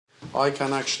I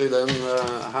can actually then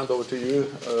hand over to you,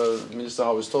 Minister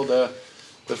Haavisto,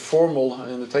 the formal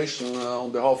invitation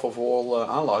on behalf of all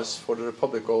allies for the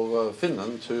Republic of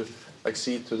Finland to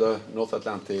accede to the North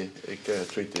Atlantic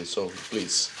Treaty. So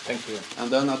please. Thank you.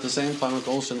 And then at the same time, I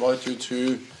can also invite you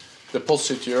to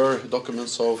deposit your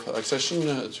documents of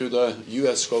accession to the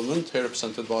US government, here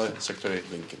represented by Secretary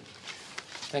Blinken.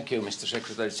 Thank you, Mr.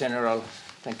 Secretary General.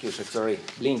 Thank you, Secretary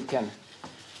Blinken.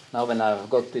 Now when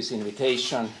I've got this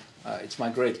invitation, it's my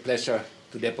great pleasure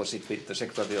to deposit with the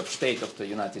Secretary of State of the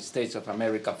United States of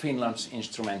America, Finland's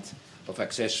instrument of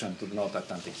accession to the North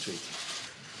Atlantic Treaty.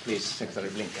 Please, Secretary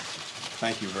Blinken.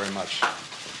 Thank you very much.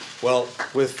 Well,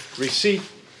 with receipt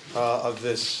of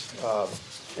this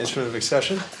instrument of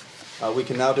accession, we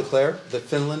can now declare that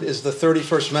Finland is the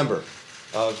 31st member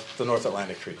of the North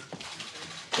Atlantic Treaty.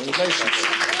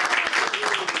 Congratulations.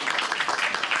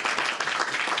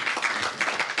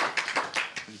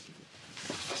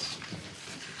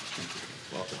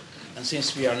 And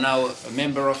since we are now a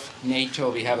member of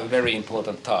NATO, we have a very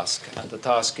important task. And the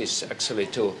task is actually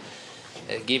to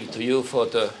give to you for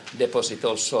the deposit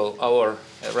also our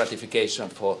ratification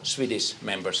for Swedish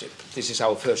membership. This is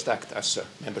our first act as a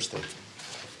member state.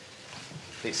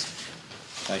 Please.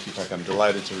 Thank you, Pekka. I'm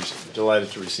delighted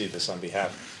to receive this on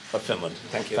behalf of Finland.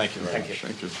 Thank you. Thank you very much.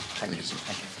 Thank you. Thank you.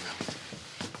 Thank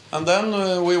you. And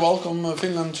then we welcome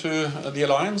Finland to the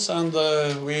alliance, and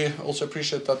we also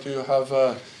appreciate that you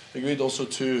have agreed also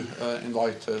to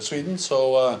invite Sweden.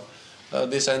 So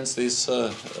this ends this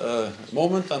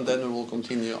moment, and then we will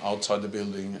continue outside the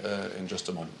building in just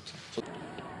a moment. So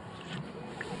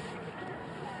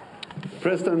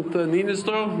President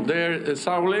Niinistö, dear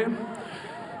Sauli,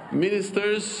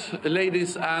 ministers,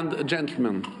 ladies and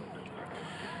gentlemen,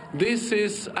 this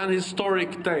is an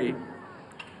historic day.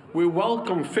 We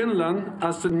welcome Finland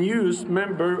as the newest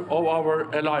member of our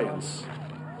alliance.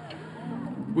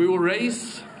 We will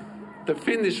raise the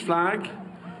Finnish flag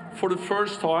for the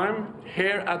first time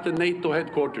here at the NATO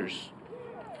headquarters.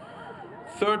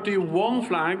 31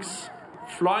 flags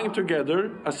flying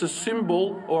together as a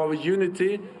symbol of our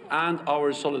unity and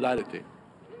our solidarity.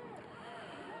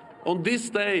 On this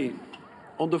day,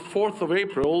 on the 4th of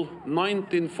April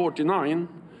 1949,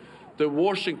 the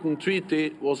Washington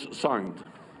Treaty was signed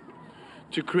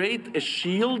to create a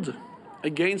shield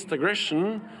against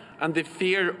aggression and the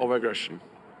fear of aggression.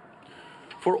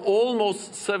 For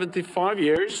almost 75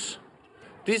 years,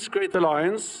 this great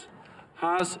alliance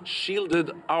has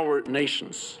shielded our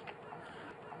nations,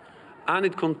 and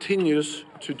it continues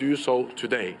to do so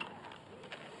today.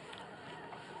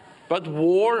 But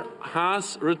war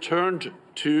has returned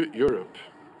to Europe,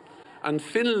 and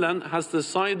Finland has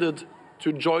decided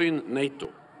to join NATO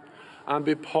and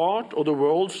be part of the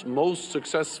world's most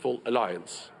successful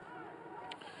alliance.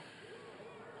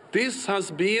 This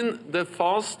has been the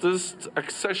fastest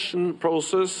accession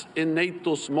process in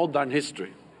NATO's modern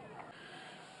history.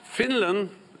 Finland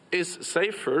is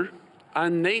safer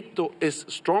and NATO is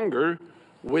stronger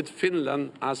with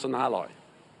Finland as an ally.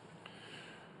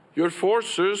 Your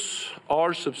forces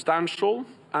are substantial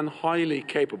and highly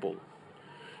capable.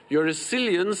 Your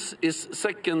resilience is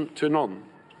second to none.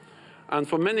 And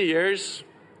for many years,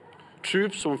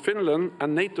 troops from Finland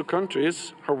and NATO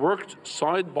countries have worked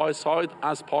side by side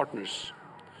as partners.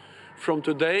 From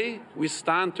today, we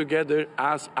stand together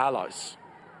as allies.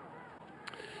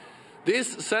 This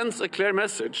sends a clear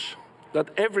message that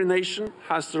every nation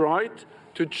has the right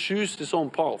to choose its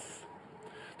own path,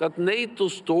 that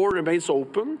NATO's door remains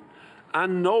open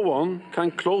and no one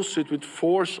can close it with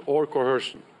force or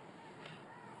coercion.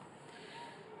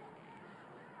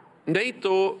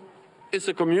 NATO is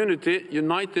a community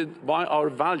united by our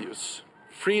values: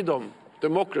 freedom,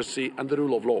 democracy, and the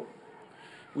rule of law.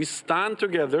 We stand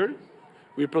together,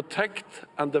 we protect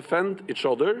and defend each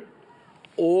other,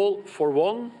 all for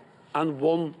one and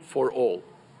one for all.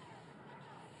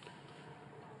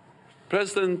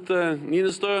 President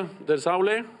Niinistö, dear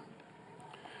Sauli,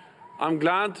 I'm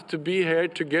glad to be here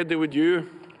together with you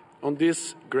on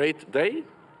this great day.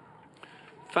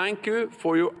 Thank you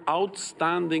for your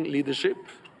outstanding leadership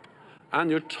and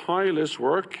your tireless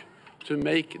work to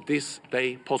make this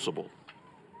day possible.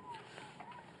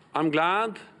 I'm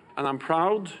glad and I'm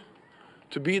proud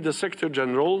to be the Secretary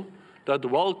General that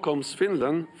welcomes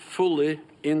Finland fully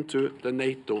into the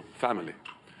NATO family.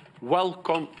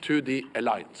 Welcome to the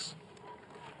alliance.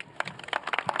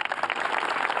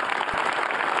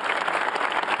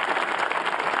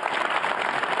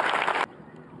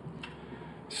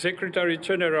 Secretary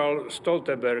General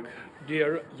Stoltenberg,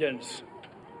 dear Jens,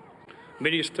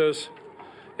 ministers,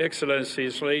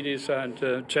 excellencies, ladies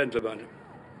and gentlemen.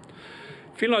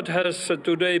 Finland has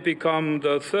today become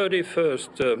the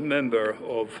 31st member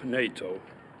of NATO.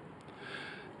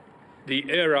 The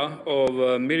era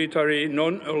of military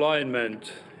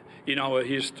non-alignment in our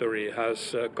history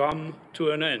has come to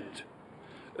an end.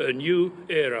 A new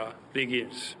era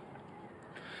begins.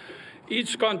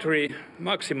 Each country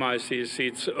maximizes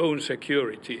its own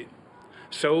security.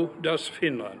 So does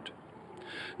Finland.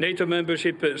 NATO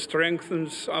membership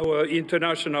strengthens our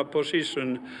international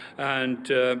position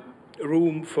and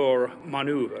room for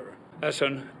maneuver. As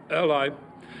an ally,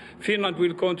 Finland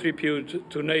will contribute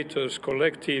to NATO's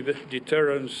collective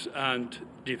deterrence and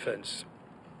defense.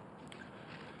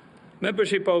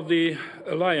 Membership of the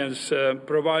alliance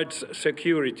provides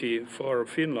security for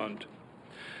Finland.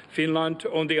 Finland,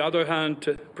 on the other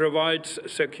hand, provides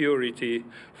security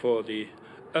for the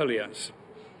alliance.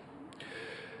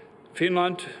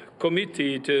 Finland,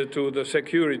 committed to the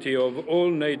security of all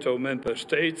NATO member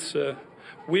states,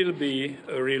 will be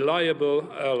a reliable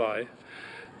ally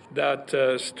that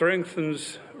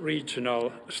strengthens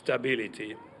regional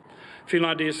stability.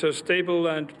 Finland is a stable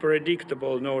and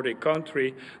predictable Nordic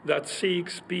country that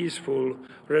seeks peaceful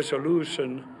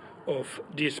resolution of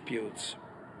disputes.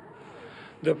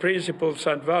 The principles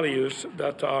and values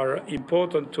that are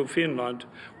important to Finland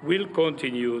will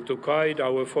continue to guide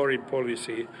our foreign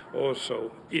policy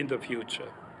also in the future.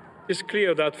 It's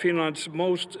clear that Finland's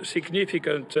most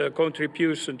significant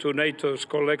contribution to NATO's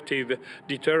collective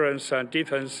deterrence and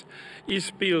defense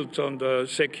is built on the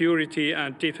security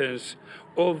and defense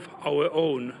of our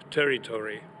own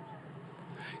territory.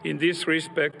 In this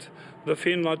respect, the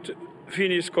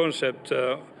Finnish concept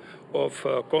of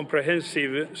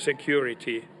comprehensive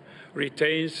security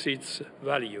retains its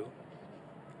value.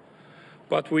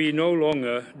 But we no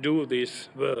longer do this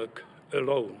work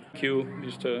alone. Thank you,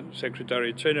 Mr.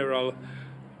 Secretary General,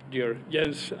 dear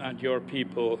Jens and your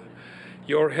people.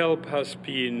 Your help has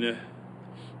been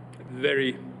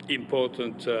very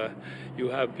important. You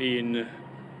have been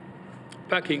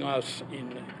backing us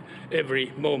in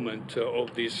every moment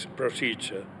of this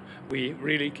procedure. We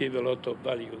really give a lot of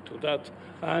value to that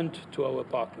and to our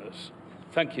partners.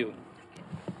 Thank you.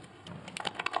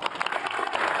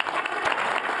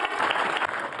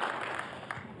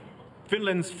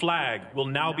 Finland's flag will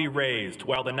now be raised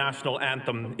while the national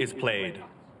anthem is played.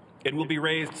 It will be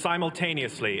raised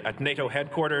simultaneously at NATO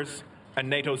headquarters and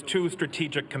NATO's two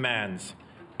strategic commands,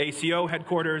 ACO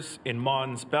headquarters in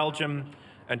Mons, Belgium,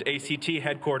 and ACT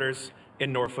headquarters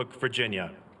in Norfolk,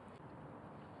 Virginia.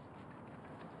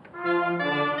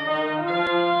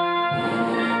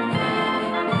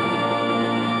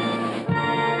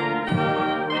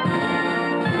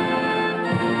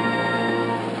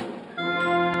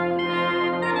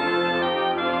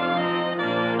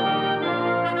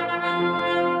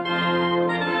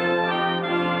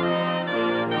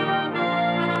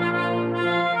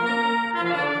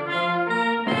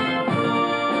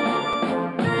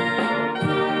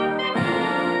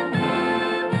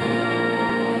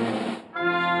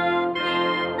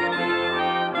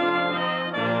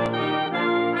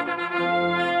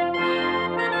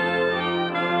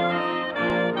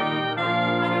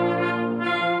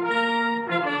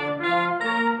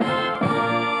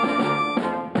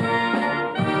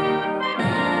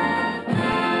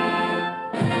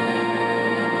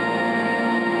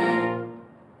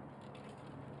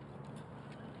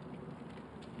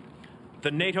 The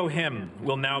NATO hymn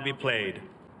will now be played.